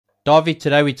Darby,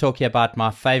 today we're talking about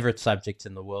my favorite subject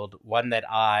in the world, one that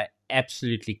I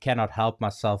absolutely cannot help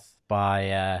myself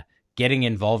by getting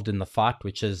involved in the fight,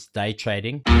 which is day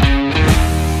trading.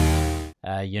 I've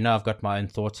got my own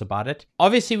thoughts about it.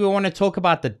 Obviously, we want to talk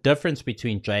about the difference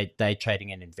between day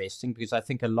trading and investing, because I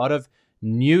think a lot of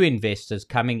new investors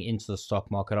coming into the stock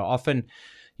market are often,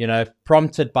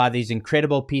 prompted by these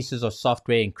incredible pieces of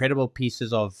software, incredible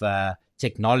pieces of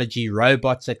technology,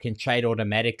 robots that can trade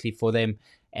automatically for them.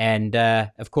 And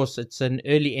of course, it's an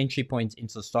early entry point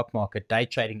into the stock market. Day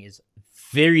trading is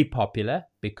very popular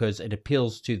because it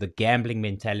appeals to the gambling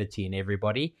mentality in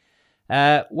everybody.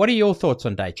 What are your thoughts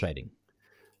on day trading?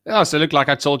 Yeah, so look, like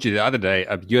I told you the other day,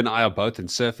 you and I are both in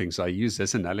surfing. So I use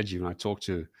this analogy when I talk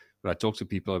to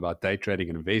people about day trading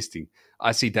and investing.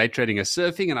 I see day trading as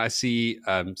surfing, and I see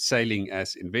sailing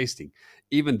as investing.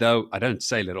 Even though I don't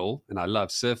sail at all, and I love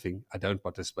surfing, I don't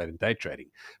participate in day trading.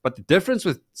 But the difference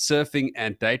with surfing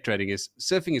and day trading is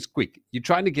surfing is quick. You're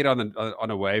trying to get on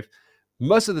a wave.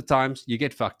 Most of the times, you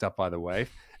get fucked up by the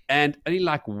wave, and only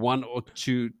like one or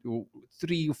two, or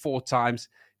 3 or 4 times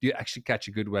you actually catch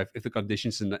a good wave if the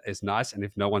conditions is nice and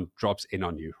if no one drops in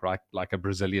on you, right? Like a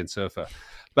Brazilian surfer.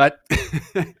 But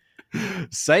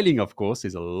sailing, of course,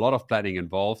 there's a lot of planning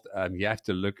involved. You have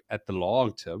to look at the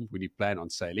long term when you plan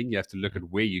on sailing. You have to look at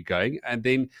where you're going. And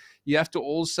then you have to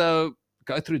also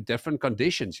go through different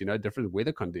conditions, different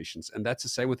weather conditions. And that's the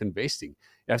same with investing.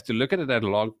 You have to look at it at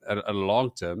a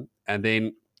long term. And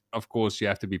then, of course, you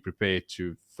have to be prepared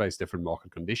to face different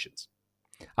market conditions.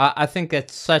 I think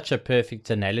that's such a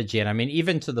perfect analogy. And I mean,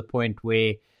 even to the point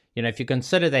where, if you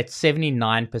consider that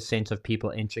 79% of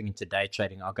people entering into day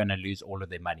trading are going to lose all of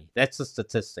their money. That's a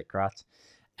statistic, right?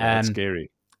 Yeah, it's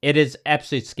scary. It is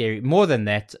absolutely scary. More than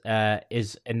that,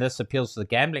 and this appeals to the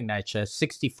gambling nature,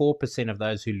 64% of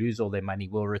those who lose all their money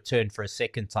will return for a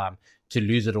second time to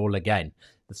lose it all again.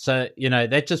 So,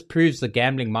 that just proves the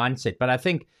gambling mindset. But I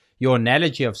think your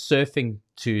analogy of surfing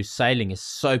to sailing is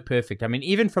so perfect. I mean,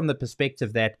 even from the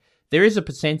perspective that there is a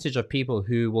percentage of people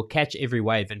who will catch every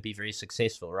wave and be very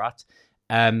successful, right?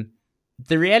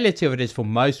 The reality of it is, for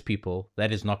most people,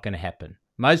 that is not going to happen.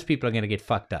 Most people are going to get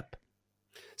fucked up.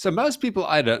 So most people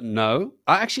I don't know.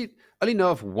 I actually only know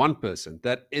of one person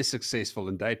that is successful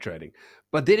in day trading.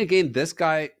 But then again, this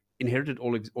guy inherited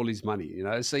all his money,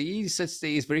 So he sits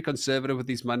there, he's very conservative with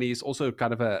his money. He's also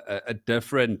kind of a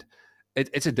different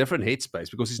it's a different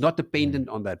headspace because he's not Mm. dependent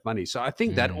on that money. So I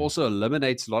think that Mm. also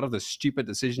eliminates a lot of the stupid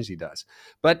decisions he does.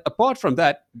 But apart from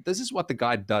that, this is what the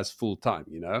guy does full time.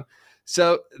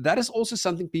 So that is also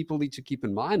something people need to keep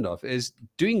in mind of is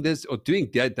doing this or doing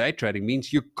day trading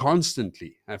means you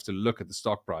constantly have to look at the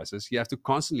stock prices. You have to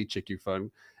constantly check your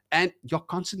phone and you're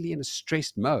constantly in a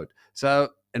stressed mode.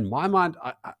 So in my mind,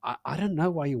 I don't know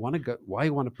why you want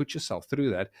to put yourself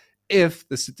through that if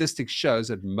the statistics shows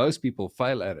that most people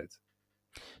fail at it.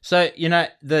 So,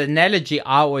 the analogy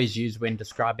I always use when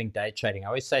describing day trading, I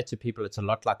always say to people it's a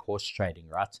lot like horse trading,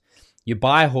 right? You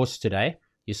buy a horse today,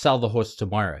 you sell the horse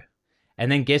tomorrow.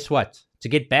 And then guess what? To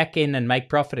get back in and make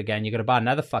profit again, you got to buy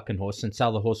another fucking horse and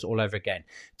sell the horse all over again.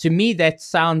 To me, that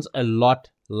sounds a lot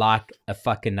like a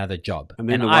fucking another job. And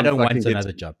then And the I one don't fucking want gets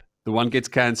another job. the one gets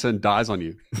cancer and dies on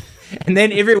you. And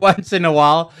then every once in a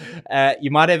while, you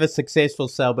might have a successful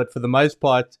sale, but for the most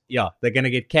part, yeah, they're going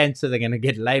to get cancer, they're going to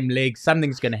get lame legs,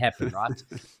 something's going to happen, right?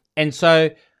 And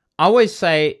so I always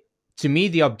say, to me,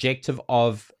 the objective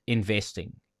of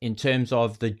investing in terms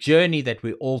of the journey that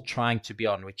we're all trying to be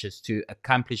on, which is to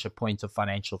accomplish a point of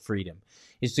financial freedom,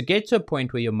 is to get to a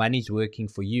point where your money's working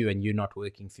for you and you're not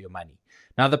working for your money.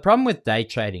 Now, the problem with day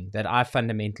trading that I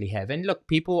fundamentally have, and look,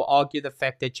 people argue the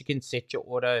fact that you can set your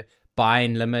auto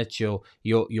buy-in limits, your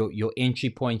entry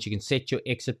points, you can set your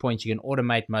exit points, you can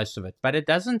automate most of it, but it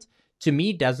doesn't, to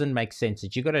me, doesn't make sense.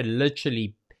 That you got to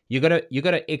literally you got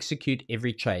to execute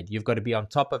every trade. You've got to be on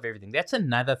top of everything. That's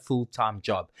another full-time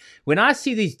job. When I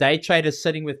see these day traders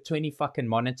sitting with 20 fucking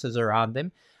monitors around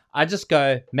them, I just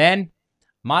go, man,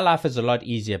 my life is a lot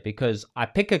easier because I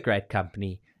pick a great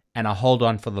company and I hold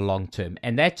on for the long term.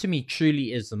 And that to me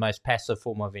truly is the most passive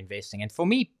form of investing. And for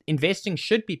me, investing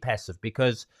should be passive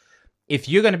because if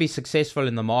you're going to be successful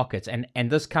in the markets,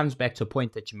 and this comes back to a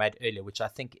point that you made earlier, which I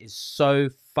think is so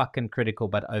fucking critical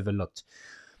but overlooked,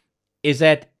 is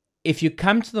that if you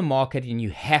come to the market and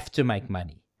you have to make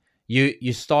money,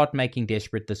 you start making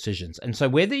desperate decisions. And so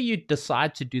whether you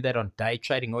decide to do that on day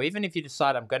trading, or even if you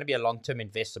decide I'm going to be a long-term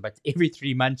investor, but every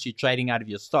 3 months you're trading out of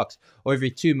your stocks, or every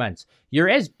 2 months, you're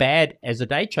as bad as a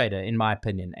day trader, in my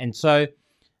opinion. And so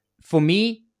for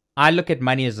me, I look at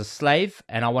money as a slave,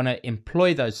 and I want to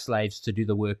employ those slaves to do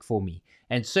the work for me.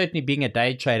 And certainly being a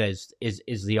day trader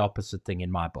is the opposite thing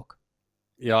in my book.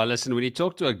 Yeah, listen, when you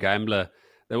talk to a gambler,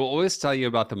 they will always tell you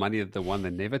about the money that they won.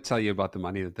 They never tell you about the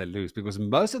money that they lose. Because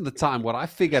most of the time, what I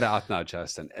figured out now,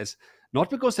 Justin, is not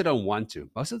because they don't want to.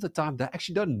 Most of the time, they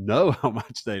actually don't know how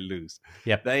much they lose.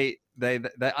 Yep.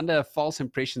 They're under a false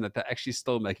impression that they're actually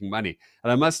still making money.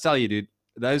 And I must tell you, dude,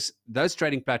 those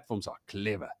trading platforms are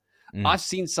clever. Mm. I've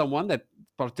seen someone that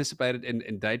participated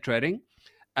in day trading,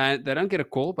 and they don't get a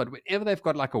call, but whenever they've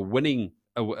got like a winning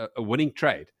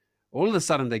trade, all of a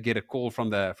sudden they get a call from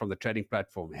the trading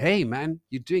platform. Hey man,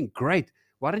 you're doing great.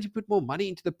 Why don't you put more money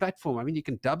into the platform? I mean, you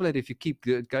can double it if you keep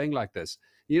going like this.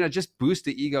 Just boost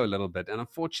the ego a little bit. And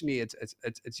unfortunately,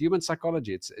 it's human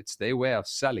psychology. It's their way of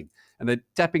selling, and they're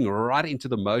tapping right into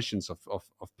the emotions of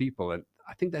people. And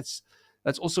I think that's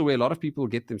also where a lot of people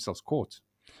get themselves caught.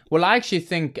 Well, I actually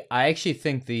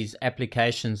think these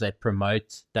applications that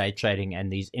promote day trading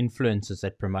and these influencers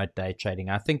that promote day trading,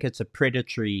 I think it's a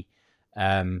predatory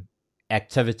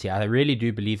activity. I really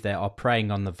do believe they are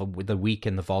preying on the weak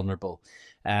and the vulnerable.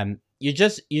 You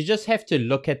just have to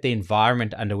look at the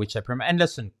environment under which they promote. And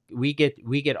listen, we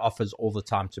get offers all the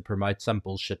time to promote some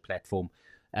bullshit platform,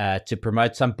 to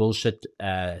promote some bullshit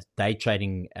day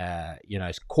trading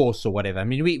course or whatever. I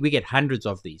mean, we get hundreds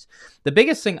of these. The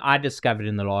biggest thing I discovered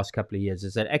in the last couple of years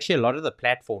is that actually a lot of the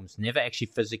platforms never actually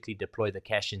physically deploy the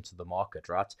cash into the market,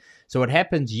 right? So what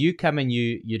happens, you come and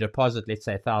you deposit, let's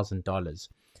say $1,000.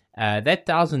 That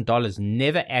 $1,000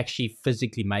 never actually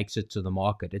physically makes it to the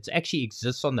market. It actually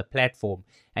exists on the platform,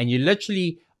 and you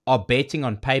literally are betting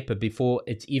on paper before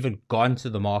it's even gone to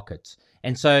the markets.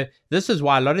 And so this is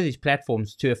why a lot of these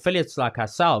platforms, to affiliates like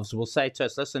ourselves, will say to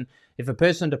us, listen, if a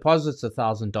person deposits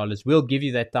 $1,000, we'll give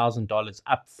you that $1,000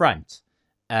 up front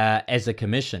as a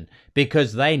commission,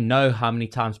 because they know how many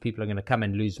times people are going to come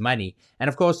and lose money. And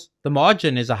of course, the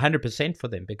margin is 100% for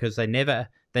them, because they never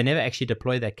actually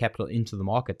deploy that capital into the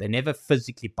market. They never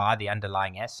physically buy the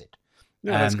underlying asset.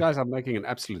 Yeah, those guys are making an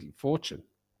absolute fortune.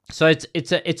 So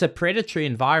it's a predatory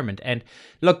environment. And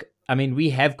look, I mean, we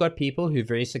have got people who are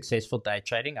very successful day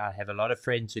trading. I have a lot of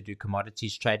friends who do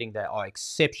commodities trading. They are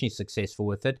exceptionally successful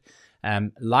with it.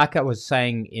 Like I was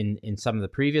saying in some of the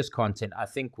previous content, I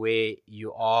think where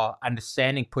you are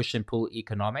understanding push and pull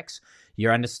economics,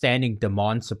 you're understanding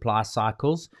demand supply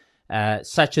cycles,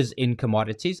 such as in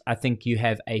commodities, I think you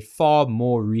have a far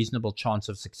more reasonable chance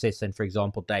of success than, for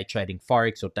example, day trading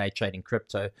Forex or day trading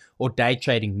crypto or day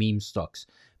trading meme stocks.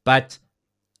 But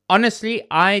honestly,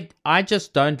 I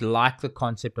just don't like the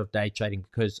concept of day trading,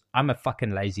 because I'm a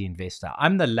fucking lazy investor.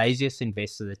 I'm the laziest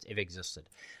investor that's ever existed.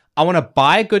 I want to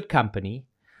buy a good company.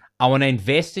 I want to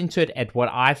invest into it at what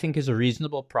I think is a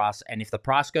reasonable price. And if the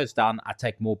price goes down, I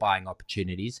take more buying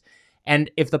opportunities. And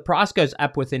if the price goes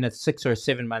up within a 6 or a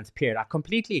 7 month period, I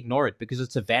completely ignore it, because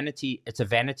it's a vanity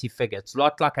figure. It's a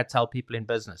lot like I tell people in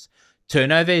business.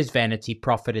 Turnover is vanity,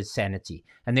 profit is sanity.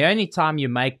 And the only time you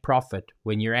make profit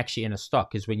when you're actually in a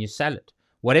stock is when you sell it.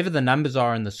 Whatever the numbers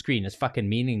are on the screen is fucking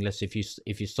meaningless if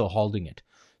you're still holding it.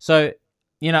 So,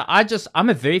 I'm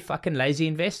a very fucking lazy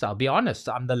investor. I'll be honest.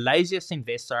 I'm the laziest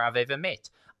investor I've ever met.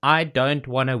 I don't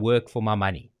want to work for my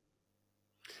money.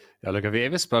 Yeah, look, have you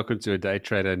ever spoken to a day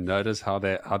trader and noticed how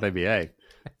they behave?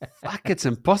 Fuck, it's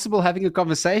impossible having a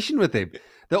conversation with them.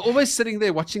 They're always sitting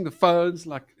there watching the phones,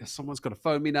 like, someone's got to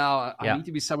phone me now. I need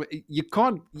to be somewhere. You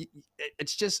can't.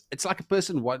 It's like a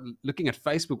person looking at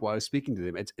Facebook while speaking to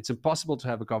them. It's impossible to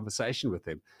have a conversation with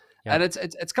them. Yeah. And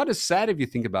it's kind of sad if you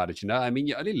think about it. I mean,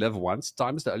 you only live once.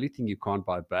 Time is the only thing you can't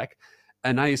buy back.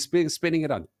 And now you're spending it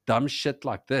on dumb shit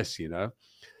like this.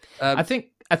 I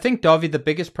think, Davi, the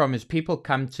biggest problem is people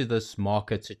come to this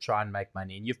market to try and make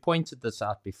money. And you've pointed this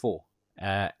out before,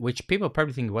 which people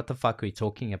probably think, what the fuck are we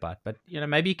talking about? But,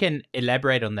 maybe you can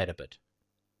elaborate on that a bit.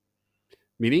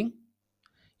 Meaning?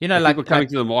 Like people coming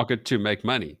to the market to make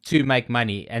money. To make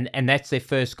money. And that's their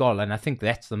first goal. And I think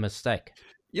that's the mistake.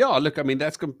 Yeah, look, I mean,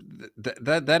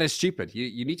 that is stupid.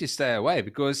 You need to stay away,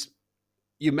 because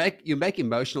you make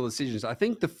emotional decisions. I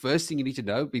think the first thing you need to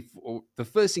know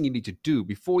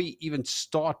before you even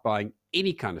start buying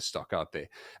any kind of stock out there,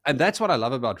 and that's what I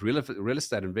love about real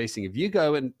estate investing. If you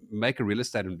go and make a real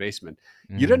estate investment,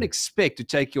 you don't expect to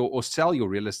take or sell your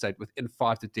real estate within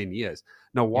 5 to 10 years.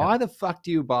 Now, why the fuck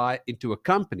do you buy into a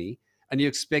company and you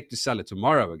expect to sell it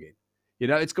tomorrow again?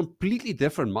 It's completely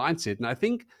different mindset. And I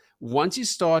think once you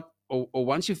start, or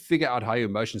once you figure out how your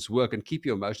emotions work and keep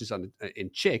your emotions in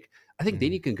check, I think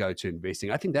then you can go to investing.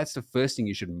 I think that's the first thing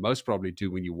you should most probably do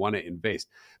when you want to invest.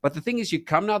 But the thing is, you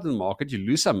come out in the market, you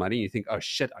lose some money, and you think, oh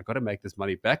shit, I got to make this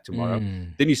money back tomorrow.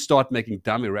 Then you start making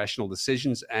dumb, irrational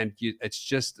decisions, and it's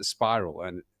just a spiral.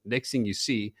 And next thing you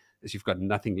see is you've got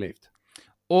nothing left.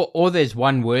 Or there's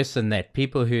one worse than that.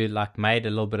 People who like made a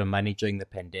little bit of money during the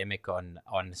pandemic on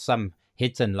some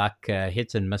hit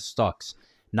and miss stocks.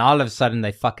 Now all of a sudden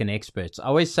they're fucking experts. I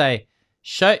always say,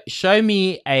 show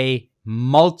me a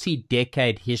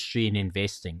multi-decade history in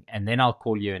investing, and then I'll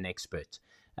call you an expert.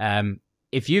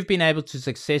 If you've been able to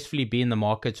successfully be in the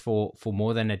markets for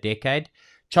more than a decade,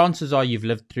 chances are you've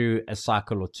lived through a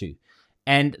cycle or two.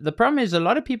 And the problem is a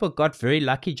lot of people got very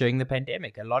lucky during the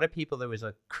pandemic. A lot of people, there was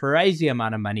a crazy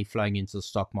amount of money flowing into the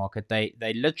stock market.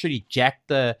 They literally jacked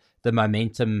the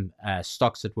momentum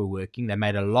stocks that were working. They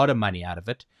made a lot of money out of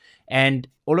it. And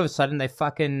all of a sudden, they're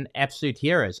fucking absolute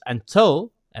heroes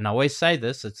until, and I always say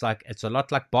this, it's a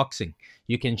lot like boxing.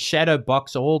 You can shadow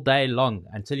box all day long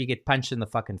until you get punched in the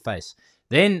fucking face.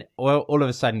 Then all of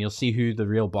a sudden, you'll see who the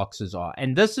real boxers are.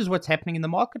 And this is what's happening in the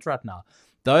market right now.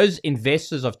 Those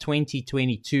investors of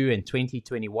 2022 and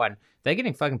 2021, they're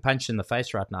getting fucking punched in the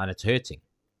face right now, and it's hurting.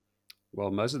 Well,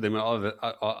 most of them are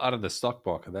out of the stock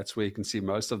market. That's where you can see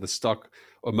most of the stock,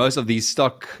 or most of these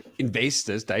stock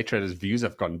investors, day traders' views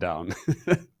have gone down.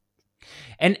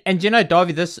 And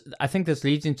Davy, I think this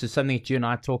leads into something that you and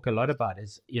I talk a lot about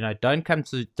is, don't come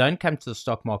to the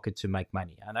stock market to make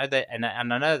money. I know that, and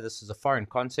I know this is a foreign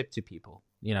concept to people.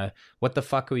 What the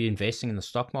fuck are we investing in the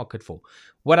stock market for?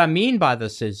 What I mean by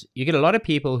this is you get a lot of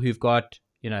people who've got,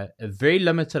 a very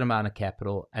limited amount of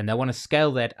capital, and they want to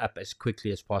scale that up as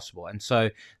quickly as possible. And so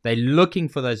they're looking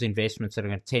for those investments that are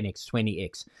going to 10x,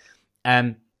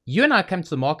 20x. You and I come to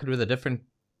the market with a different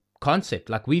concept.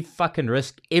 Like, we fucking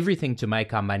risk everything to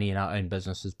make our money in our own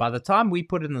businesses. By the time we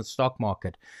put it in the stock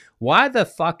market, why the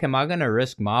fuck am I going to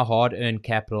risk my hard-earned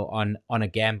capital on a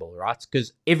gamble, right?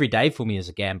 Because every day for me is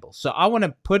a gamble. So I want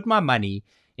to put my money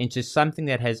into something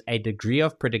that has a degree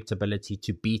of predictability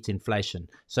to beat inflation.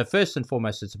 So first and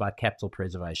foremost, it's about capital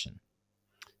preservation.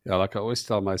 Yeah, like I always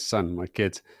tell my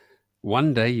kids,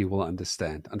 one day you will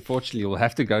understand. Unfortunately, you will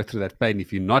have to go through that pain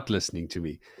if you're not listening to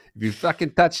me. If you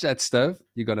fucking touch that stove,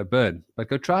 you're going to burn. But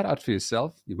go try it out for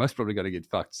yourself. You're most probably going to get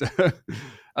fucked. So,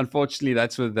 unfortunately,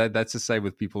 that's the same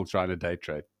with people trying to day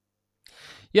trade.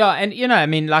 Yeah,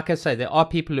 and like I say, there are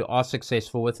people who are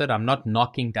successful with it. I'm not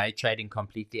knocking day trading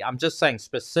completely. I'm just saying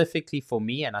specifically for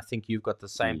me, and I think you've got the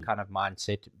same kind of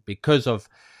mindset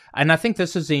and I think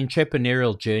this is the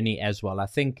entrepreneurial journey as well. I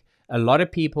think a lot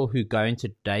of people who go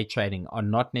into day trading are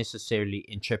not necessarily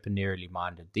entrepreneurially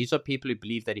minded. These are people who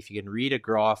believe that if you can read a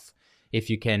graph, if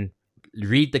you can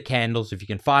read the candles, if you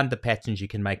can find the patterns, you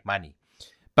can make money.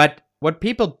 But what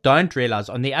people don't realize,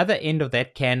 on the other end of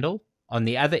that candle, on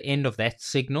the other end of that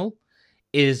signal,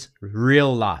 is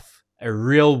real life, a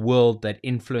real world that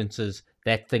influences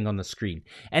that thing on the screen.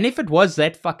 And if it was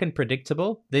that fucking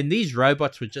predictable, then these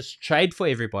robots would just trade for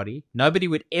everybody. Nobody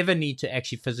would ever need to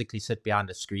actually physically sit behind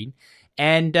a screen.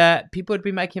 And people would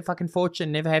be making a fucking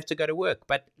fortune, never have to go to work.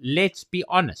 But let's be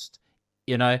honest.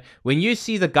 When you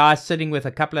see the guy sitting with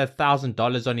a couple of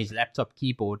 $1,000 on his laptop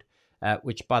keyboard,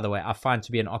 which, by the way, I find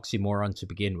to be an oxymoron to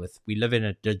begin with. We live in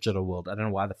a digital world. I don't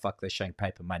know why the fuck they're showing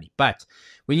paper money. But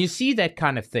when you see that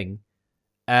kind of thing,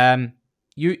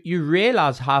 you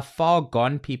realize how far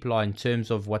gone people are in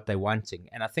terms of what they're wanting.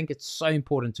 And I think it's so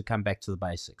important to come back to the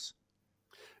basics.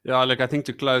 Yeah, look, I think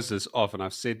to close this off, and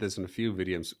I've said this in a few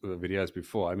videos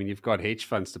before, I mean, you've got hedge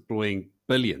funds deploying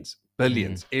billions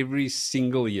every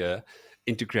single year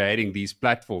into creating these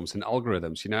platforms and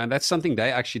algorithms, and that's something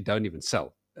they actually don't even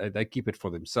sell. They keep it for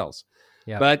themselves.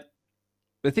 Yeah. But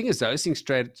the thing is, those things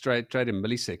trade in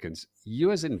milliseconds.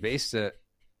 You as an investor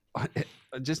are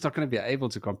just not going to be able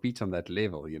to compete on that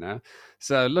level,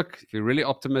 So look, if you're really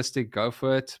optimistic, go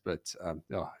for it. But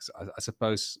I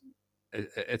suppose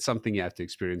it's something you have to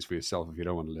experience for yourself if you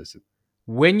don't want to listen.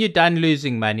 When you're done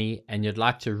losing money and you'd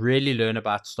like to really learn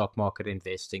about stock market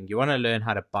investing, you want to learn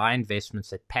how to buy investments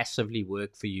that passively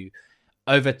work for you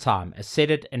over time, a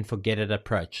set it and forget it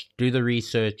approach. Do the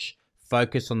research,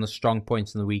 focus on the strong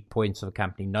points and the weak points of a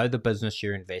company, know the business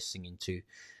you're investing into.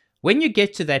 When you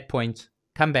get to that point,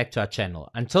 come back to our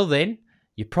channel. Until then,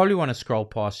 you probably want to scroll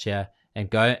past here and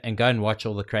go and watch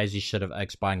all the crazy shit of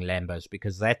Oaks buying Lambos,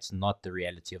 because that's not the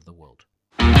reality of the world.